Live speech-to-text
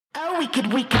Oh, we could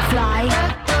fly.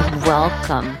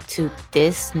 Welcome to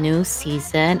this new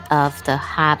season of the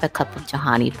Have a Cup of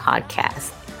Jahani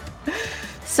podcast.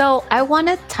 So I want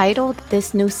to title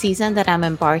this new season that I'm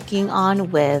embarking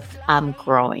on with I'm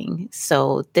Growing.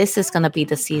 So this is going to be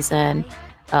the season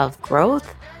of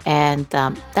growth. And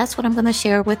that's what I'm going to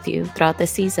share with you throughout the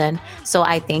season. So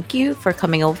I thank you for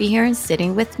coming over here and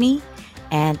sitting with me.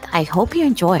 And I hope you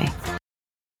enjoy.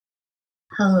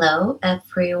 Hello,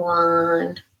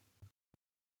 everyone.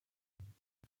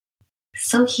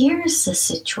 So here's the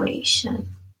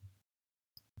situation.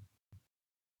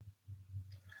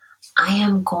 I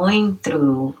am going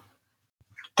through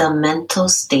the mental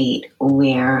state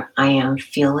where I am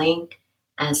feeling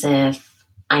as if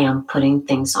I am putting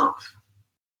things off.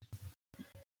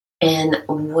 And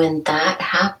when that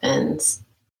happens,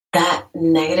 that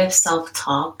negative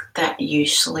self-talk that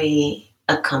usually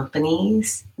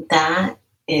accompanies that,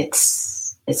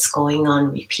 it's going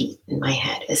on repeat in my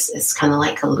head. It's kind of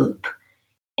like a loop.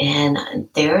 And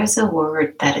there is a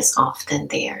word that is often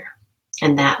there,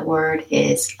 and that word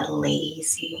is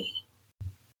lazy.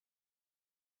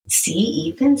 See,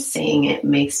 even saying it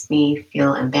makes me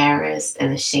feel embarrassed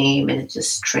and ashamed, and it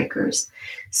just triggers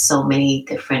so many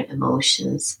different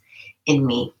emotions in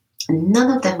me. None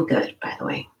of them good, by the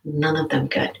way. None of them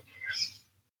good.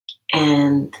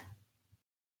 And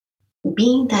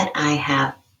being that I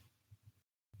have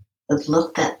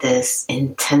looked at this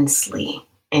intensely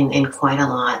and quite a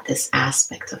lot, this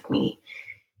aspect of me,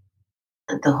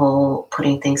 the whole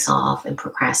putting things off and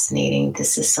procrastinating,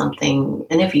 this is something,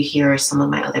 and if you hear some of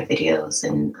my other videos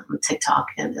and TikTok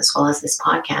and as well as this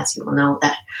podcast, you will know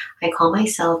that I call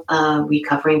myself a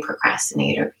recovering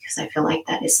procrastinator because I feel like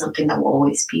that is something that will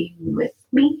always be with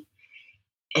me.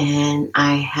 And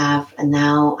I have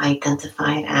now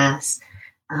identified as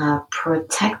a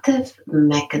protective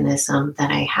mechanism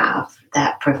that I have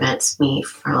that prevents me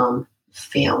from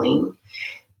failing.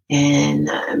 And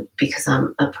because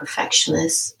I'm a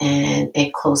perfectionist, and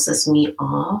it closes me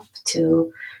off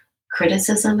to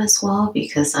criticism as well,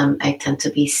 because I tend to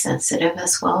be sensitive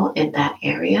as well in that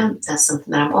area. That's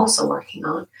something that I'm also working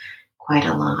on quite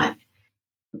a lot.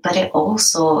 But it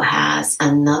also has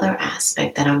another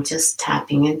aspect that I'm just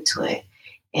tapping into it.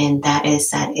 And that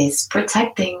is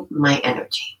protecting my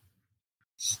energy.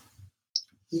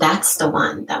 That's the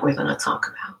one that we're going to talk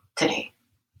about today.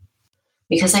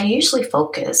 Because I usually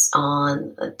focus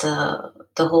on the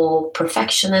whole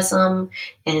perfectionism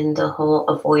and the whole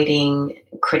avoiding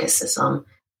criticism,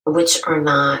 which are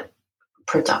not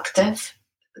productive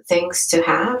things to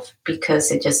have, because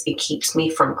it keeps me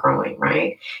from growing,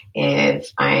 right?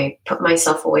 If I put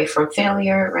myself away from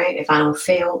failure, right? If I don't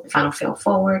fail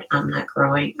forward, I'm not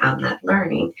growing, I'm not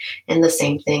learning. And the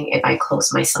same thing, if I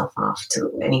close myself off to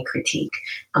any critique,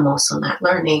 I'm also not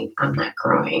learning, I'm not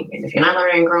growing. And if you're not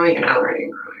learning and growing, you're not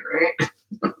learning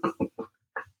and growing,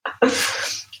 right?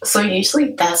 So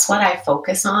usually that's what I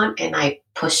focus on, and I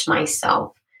push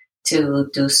myself to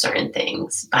do certain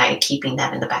things by keeping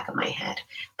that in the back of my head.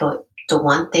 But the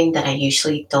one thing that I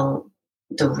usually the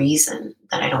reason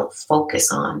that I don't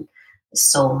focus on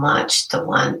so much, the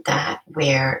one that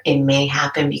where it may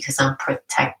happen because I'm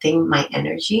protecting my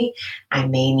energy, I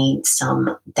may need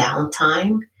some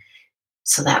downtime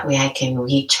so that way I can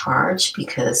recharge,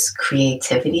 because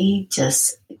creativity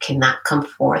just cannot come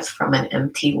forth from an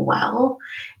empty well,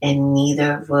 and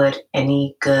neither would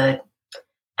any good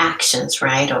actions,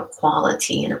 right, or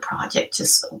quality in a project.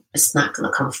 Just it's not going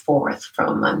to come forth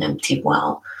from an empty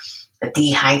well, a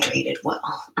dehydrated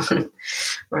well,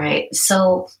 right?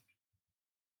 So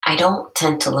I don't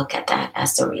tend to look at that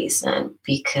as the reason,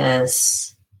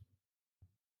 because,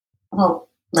 well,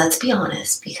 let's be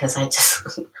honest, because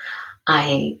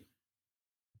I've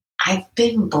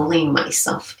been bullying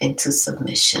myself into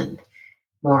submission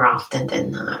more often than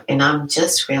not, and I'm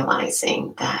just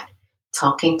realizing that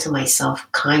talking to myself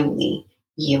kindly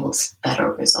yields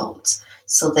better results.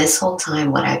 So this whole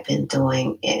time, what I've been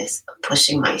doing is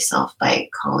pushing myself by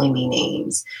calling me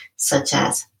names such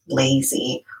as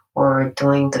lazy, or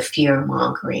doing the fear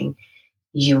mongering.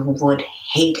 You would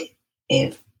hate it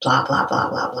if blah, blah, blah,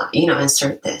 blah, blah.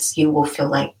 Insert this. You will feel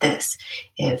like this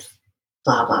if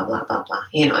blah, blah, blah, blah, blah.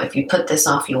 If you put this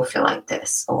off, you will feel like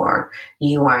this, or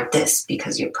you are this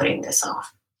because you're putting this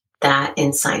off. That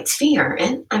incites fear.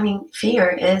 And fear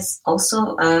is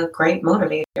also a great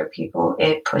motivator.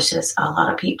 It pushes a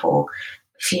lot of people.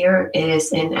 Fear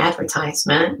is an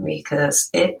advertisement because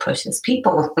it pushes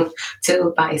people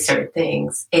to buy certain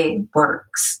things. It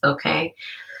works, okay?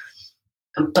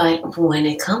 But when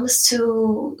it comes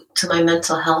to my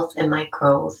mental health and my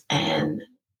growth and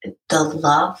the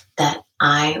love that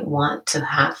I want to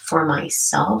have for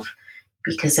myself.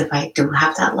 Because if I do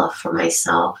have that love for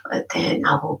myself, then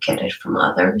I will get it from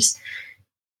others.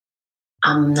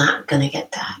 I'm not going to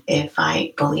get that if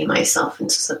I bully myself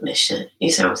into submission. You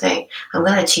see what I'm saying? I'm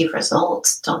going to achieve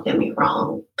results, don't get me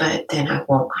wrong, but then I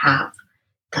won't have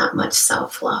that much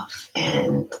self-love.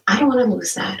 And I don't want to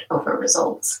lose that over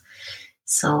results.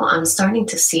 So I'm starting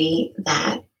to see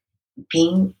that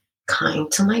being kind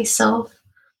to myself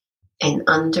and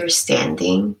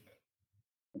understanding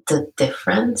the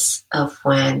difference of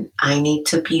when I need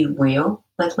to be real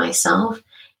with myself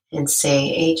and say,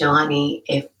 hey, Johnny,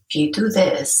 if you do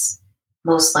this,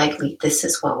 most likely this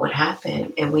is what would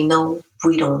happen. And we know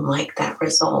we don't like that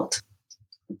result.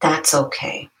 That's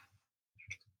okay.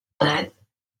 But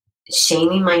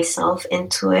shaming myself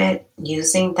into it,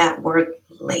 using that word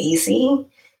lazy,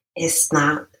 is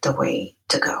not the way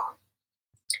to go.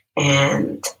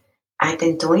 And I've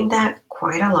been doing that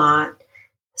quite a lot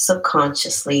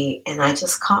subconsciously, and I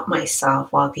just caught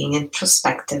myself while being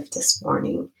introspective this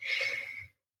morning.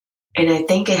 And I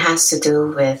think it has to do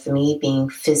with me being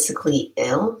physically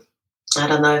ill. I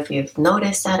don't know if you've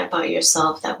noticed that about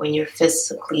yourself, that when you're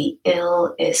physically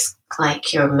ill, it's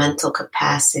like your mental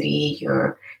capacity,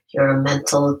 your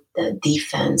mental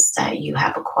defense that you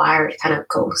have acquired kind of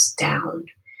goes down.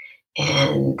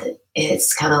 And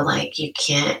it's kind of like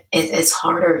it's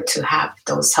harder to have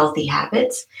those healthy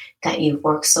habits that you've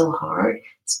worked so hard,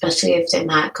 especially if they're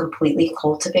not completely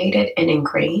cultivated and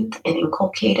ingrained and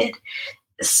inculcated.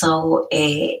 So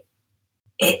it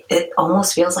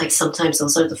almost feels like sometimes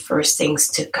those are the first things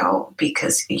to go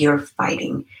because you're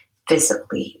fighting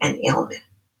physically an ailment.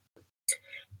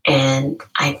 And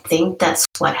I think that's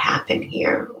what happened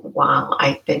here while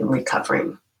I've been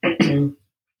recovering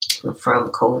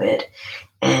from COVID.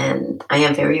 And I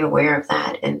am very aware of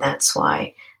that. And that's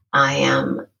why I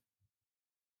am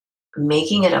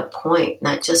making it a point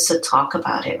not just to talk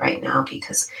about it right now,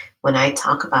 because when I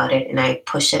talk about it and I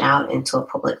push it out into a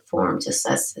public forum, just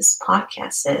as this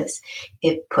podcast is,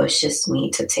 it pushes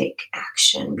me to take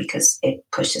action because it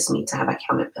pushes me to have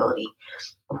accountability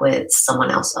with someone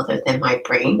else other than my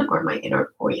brain or my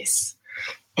inner voice.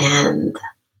 And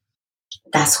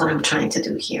that's what I'm trying to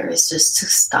do here, is just to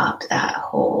stop that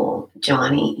whole,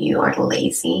 Johnny, you are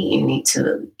lazy. You need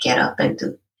to get up and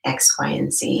do X, Y,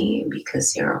 and Z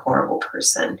because you're a horrible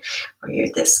person, or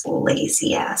you're this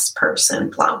lazy ass person,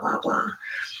 blah, blah, blah.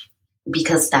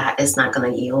 Because that is not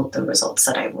going to yield the results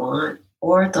that I want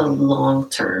or the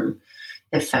long-term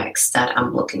effects that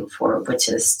I'm looking for, which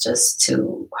is just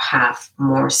to have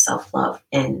more self-love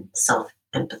and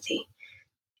self-empathy.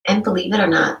 And believe it or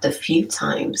not, the few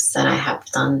times that I have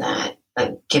done that,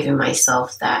 like giving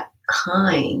myself that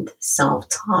kind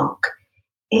self-talk,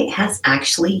 it has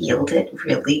actually yielded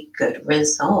really good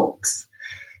results.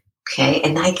 Okay.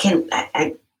 And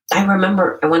I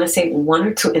remember, I want to say one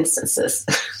or two instances.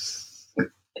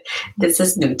 This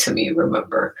is new to me,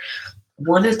 remember.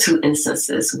 One or two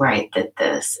instances where I did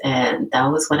this. And that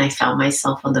was when I found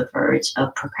myself on the verge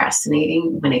of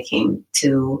procrastinating when it came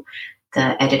to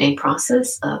the editing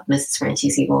process of Mrs.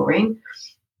 Franchi's Evil Ring.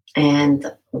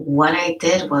 And what I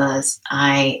did was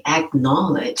I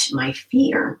acknowledged my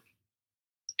fear,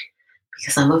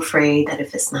 because I'm afraid that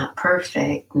if it's not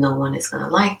perfect, no one is going to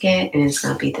like it and it's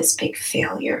going to be this big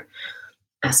failure,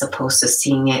 as opposed to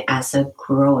seeing it as a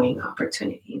growing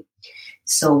opportunity.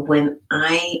 So when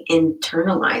I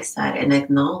internalize that and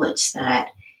acknowledge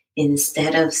that,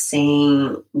 instead of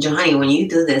saying, Johnny, when you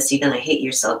do this, you're going to hate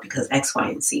yourself because X, Y,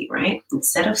 and Z, right?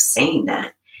 Instead of saying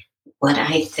that, what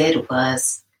I did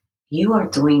was, you are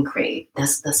doing great.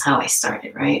 That's how I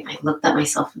started, right? I looked at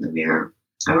myself in the mirror.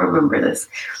 I remember this.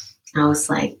 I was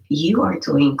like, you are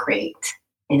doing great.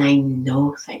 And I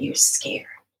know that you're scared.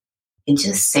 And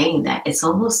just saying that, it's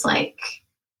almost like,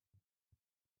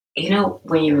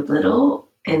 when you're little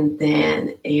and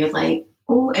then you're like,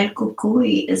 oh, El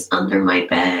Cucuy is under my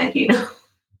bed,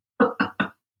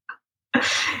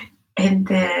 And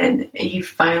then you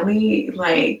finally,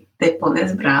 te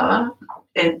pones brava,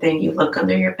 and then you look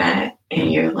under your bed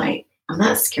and you're like, I'm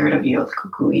not scared of you, El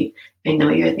Cucuy. I know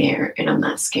you're there and I'm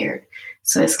not scared.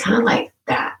 So it's kind of like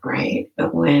that, right?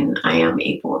 But when I am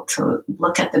able to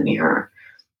look at the mirror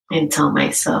and tell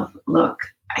myself, look,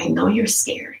 I know you're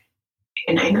scared.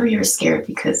 And I know you're scared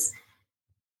because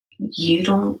you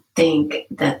don't think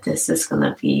that this is going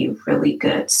to be really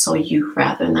good. So you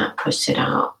rather not push it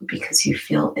out because you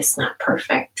feel it's not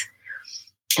perfect.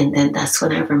 And then that's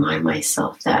when I remind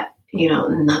myself that,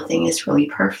 nothing is really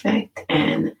perfect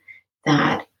and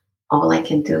that all I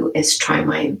can do is try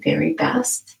my very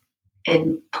best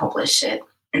and publish it.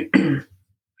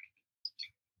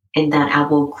 and that I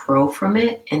will grow from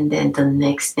it. And then the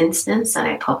next instance that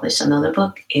I publish another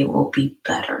book, it will be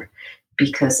better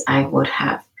because I would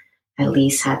have at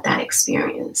least had that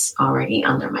experience already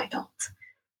under my belt.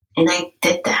 And I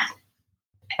did that,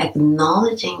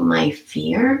 acknowledging my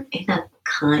fear in a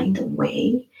kind of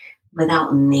way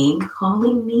without name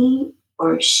calling me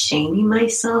or shaming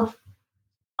myself.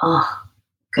 Oh,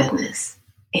 goodness.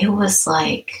 It was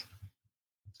like,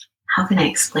 how can I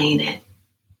explain it?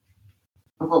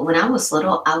 Well, when I was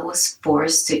little, I was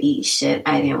forced to eat shit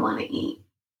I didn't want to eat.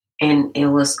 And it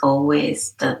was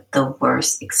always the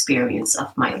worst experience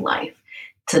of my life.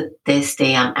 To this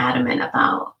day, I'm adamant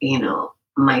about,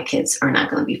 my kids are not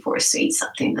going to be forced to eat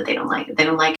something that they don't like. If they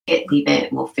don't like it, leave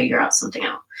it. We'll figure out something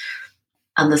out.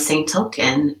 On the same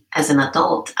token, as an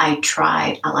adult, I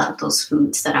tried a lot of those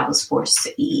foods that I was forced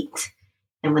to eat.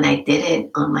 And when I did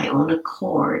it on my own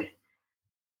accord,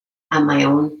 at my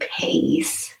own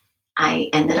pace, I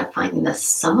ended up finding that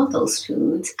some of those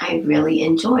foods I really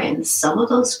enjoy. And some of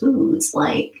those foods,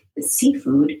 like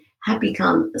seafood, have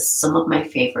become some of my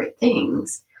favorite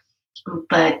things.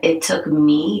 But it took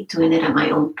me doing it at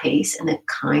my own pace in a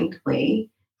kind way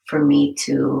for me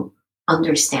to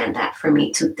understand that, for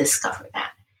me to discover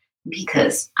that.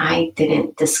 Because I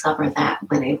didn't discover that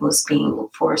when it was being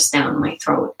forced down my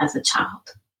throat as a child.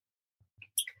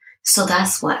 So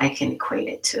that's what I can equate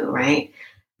it to, right?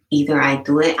 Either I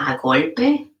do it a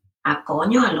golpe, a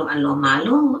coño, a lo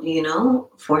malo,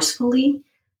 forcefully,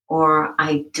 or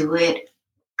I do it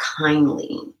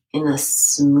kindly in a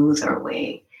smoother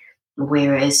way,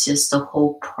 where it's just the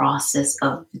whole process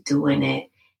of doing it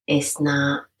is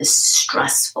not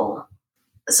stressful.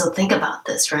 So think about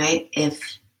this, right?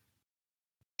 If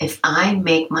I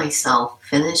make myself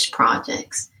finish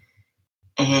projects,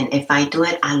 and if I do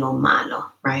it a lo malo,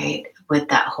 right? With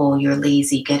that whole you're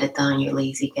lazy, get it done, you're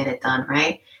lazy, get it done,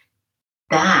 right?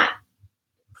 That,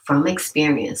 from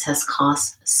experience, has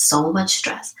caused so much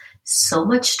stress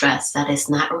that is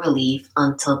not relieved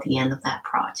until the end of that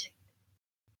project.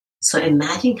 So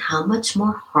imagine how much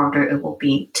more harder it will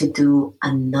be to do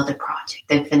another project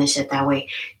and finish it that way,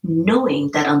 knowing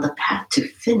that on the path to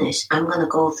finish, I'm going to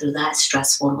go through that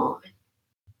stressful moment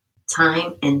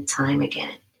time and time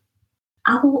again.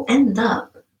 I will end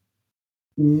up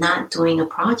not doing a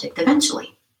project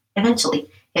eventually,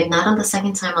 if not on the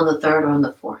second time, on the third or on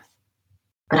the fourth.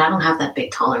 But I don't have that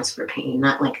big tolerance for pain,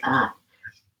 not like that.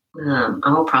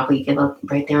 I will probably give up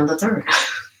right there on the third.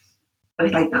 I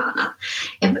was like, no.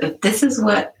 If this is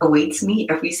what awaits me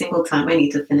every single time I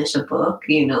need to finish a book,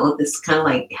 this kind of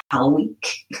like hell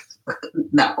week.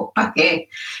 No, okay.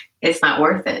 It's not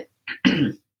worth it.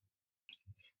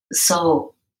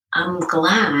 So I'm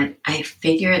glad I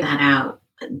figured that out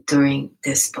during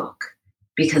this book,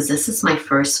 because this is my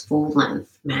first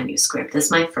full-length manuscript. This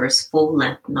is my first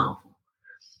full-length novel.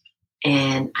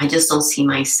 And I just don't see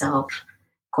myself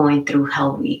going through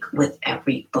Hell Week with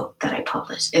every book that I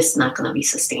publish. It's not going to be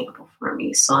sustainable for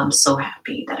me. So I'm so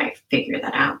happy that I figured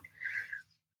that out.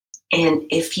 And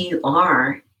if you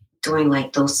are doing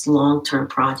like those long-term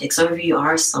projects, or if you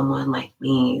are someone like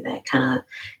me that kind of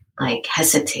like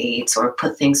hesitates or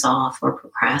put things off or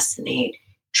procrastinate,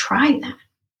 try that,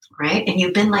 right? And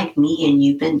you've been like me and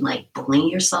you've been like bullying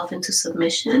yourself into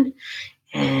submission,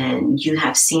 and you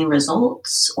have seen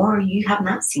results or you have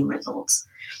not seen results.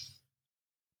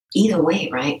 Either way,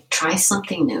 right? Try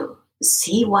something new.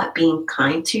 See what being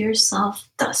kind to yourself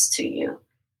does to you.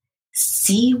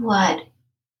 See what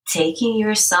taking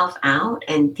yourself out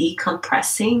and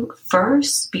decompressing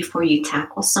first before you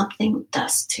tackle something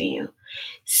does to you.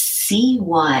 See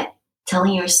what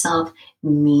telling yourself,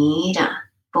 mira,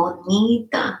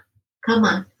 bonita, come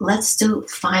on, let's do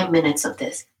 5 minutes of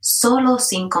this. Solo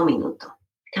 5 minutos.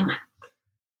 Come on.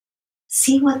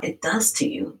 See what it does to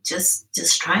you. Just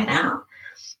try it out.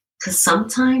 Because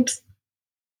sometimes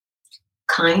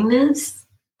kindness,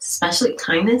 especially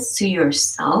kindness to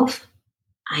yourself,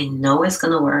 I know it's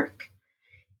going to work.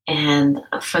 And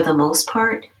for the most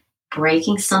part,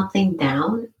 breaking something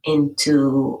down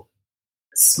into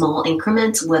small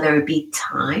increments, whether it be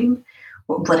time,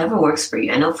 whatever works for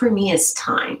you. I know for me it's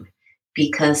time,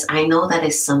 because I know that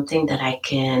is something that I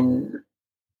can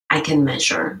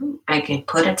measure. I can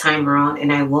put a timer on,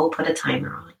 and I will put a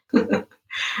timer on.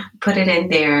 Put it in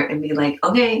there and be like,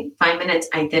 okay, 5 minutes,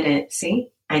 I did it. See,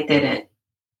 I did it.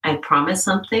 I promised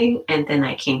something and then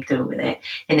I came through with it,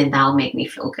 and then that'll make me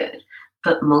feel good.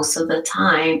 But most of the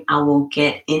time I will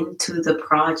get into the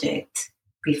project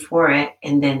before it,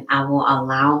 and then I will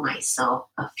allow myself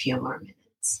a few more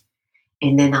minutes,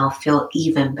 and then I'll feel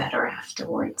even better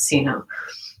afterwards,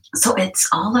 So it's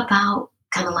all about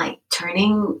kind of like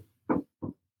turning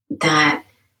that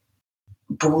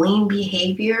bullying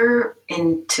behavior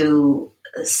into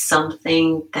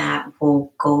something that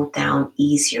will go down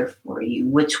easier for you,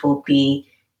 which will be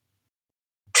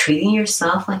treating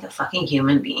yourself like a fucking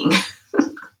human being.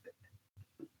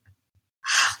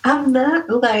 I'm not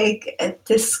like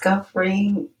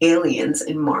discovering aliens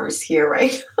in Mars here,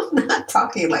 right? I'm not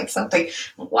talking like something,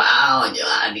 wow,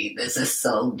 Johnny, this is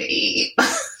so deep.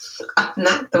 I'm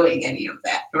not doing any of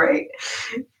that, right?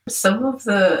 Some of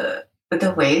the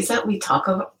ways that we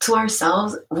talk to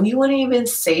ourselves, we wouldn't even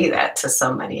say that to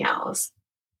somebody else.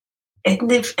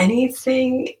 And if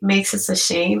anything makes us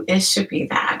ashamed, it should be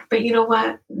that. But you know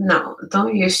what? No,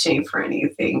 don't use shame for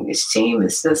anything. Shame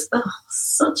is just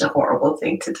such a horrible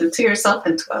thing to do to yourself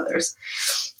and to others.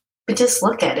 But just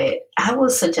look at it. I would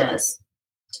suggest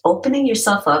opening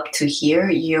yourself up to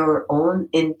hear your own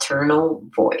internal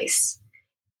voice.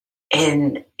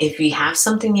 And if you have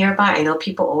something nearby, I know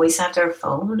people always have their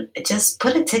phone, just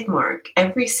put a tick mark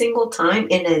every single time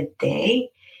in a day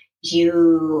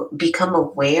you become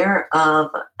aware of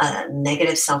a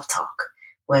negative self-talk,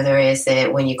 whether it's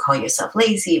when you call yourself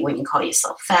lazy, when you call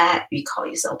yourself fat, you call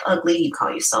yourself ugly, you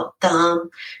call yourself dumb,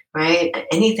 right?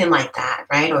 Anything like that,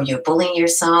 right? Or you're bullying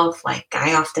yourself like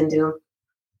I often do.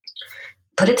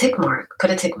 Put a tick mark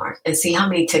and see how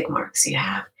many tick marks you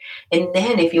have. And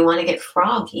then if you want to get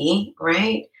froggy,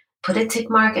 right, put a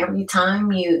tick mark every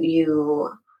time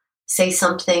you say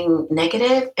something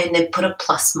negative, and then put a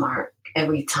plus mark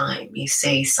every time you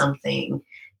say something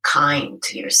kind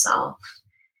to yourself.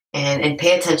 And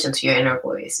pay attention to your inner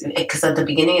voice. Because at the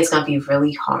beginning, it's going to be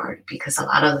really hard because a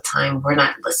lot of the time we're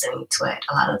not listening to it.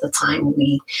 A lot of the time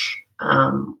we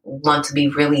want to be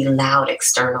really loud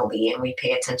externally, and we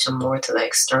pay attention more to the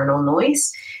external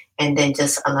noise, and then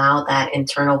just allow that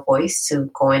internal voice to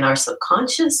go in our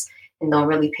subconscious and don't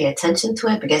really pay attention to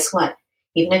it. But guess what?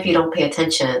 Even if you don't pay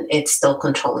attention, it's still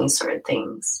controlling certain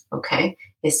things, okay?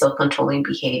 It's still controlling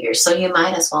behavior. So you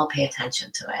might as well pay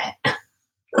attention to it.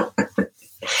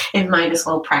 And might as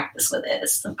well practice with it.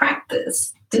 So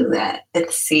practice, do that, and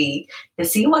see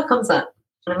what comes up.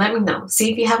 And let me know.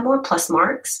 See if you have more plus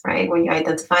marks, right, when you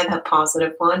identify that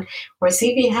positive one, or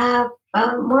see if you have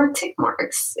more tick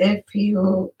marks if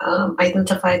you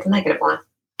identify the negative one.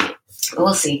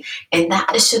 We'll see. And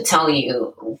that should tell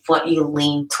you what you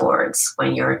lean towards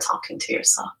when you're talking to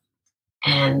yourself.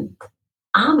 And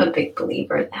I'm a big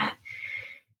believer that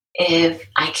if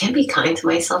I can be kind to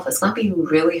myself, it's going to be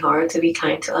really hard to be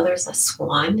kind to others. That's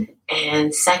one.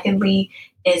 And secondly,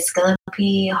 it's going to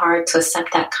be hard to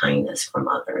accept that kindness from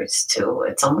others too.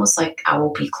 It's almost like I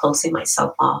will be closing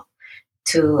myself off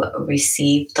to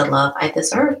receive the love I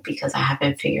deserve because I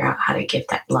haven't figured out how to give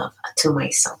that love to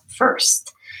myself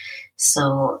first.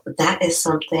 So that is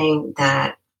something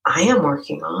that I am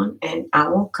working on, and I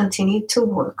will continue to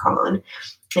work on.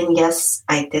 And yes,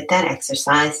 I did that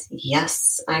exercise.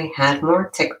 Yes, I had more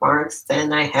tick marks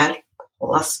than I had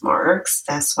plus marks.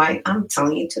 That's why I'm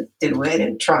telling you to do it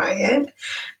and try it,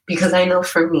 because I know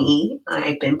for me,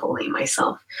 I've been bullying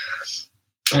myself,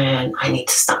 and I need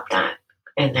to stop that.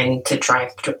 And I need to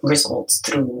drive results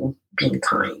through being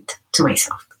kind to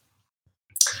myself.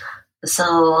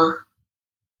 So,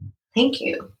 thank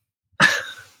you.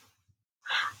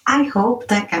 I hope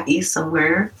that got you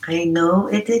somewhere. I know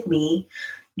it did me.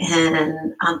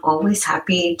 And I'm always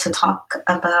happy to talk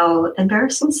about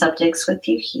embarrassing subjects with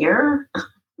you here.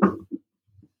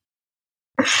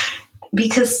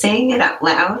 Because saying it out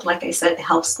loud, like I said,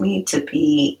 helps me to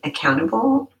be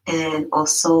accountable and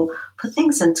also put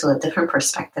things into a different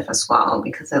perspective as well,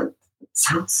 because it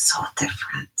sounds so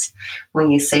different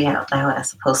when you say it out loud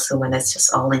as opposed to when it's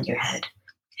just all in your head.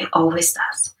 It always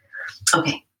does.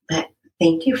 Okay, but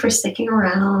thank you for sticking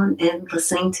around and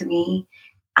listening to me.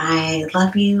 I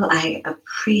love you. I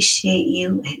appreciate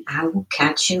you. And I will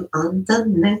catch you on the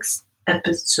next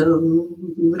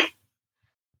episode.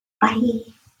 Bye.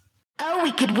 Oh,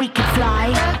 we could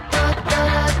fly.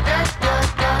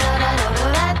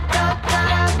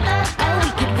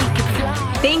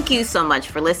 Thank you so much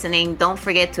for listening. Don't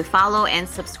forget to follow and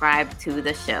subscribe to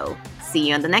the show. See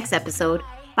you on the next episode.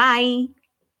 Bye.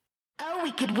 Oh,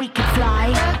 we could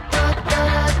fly.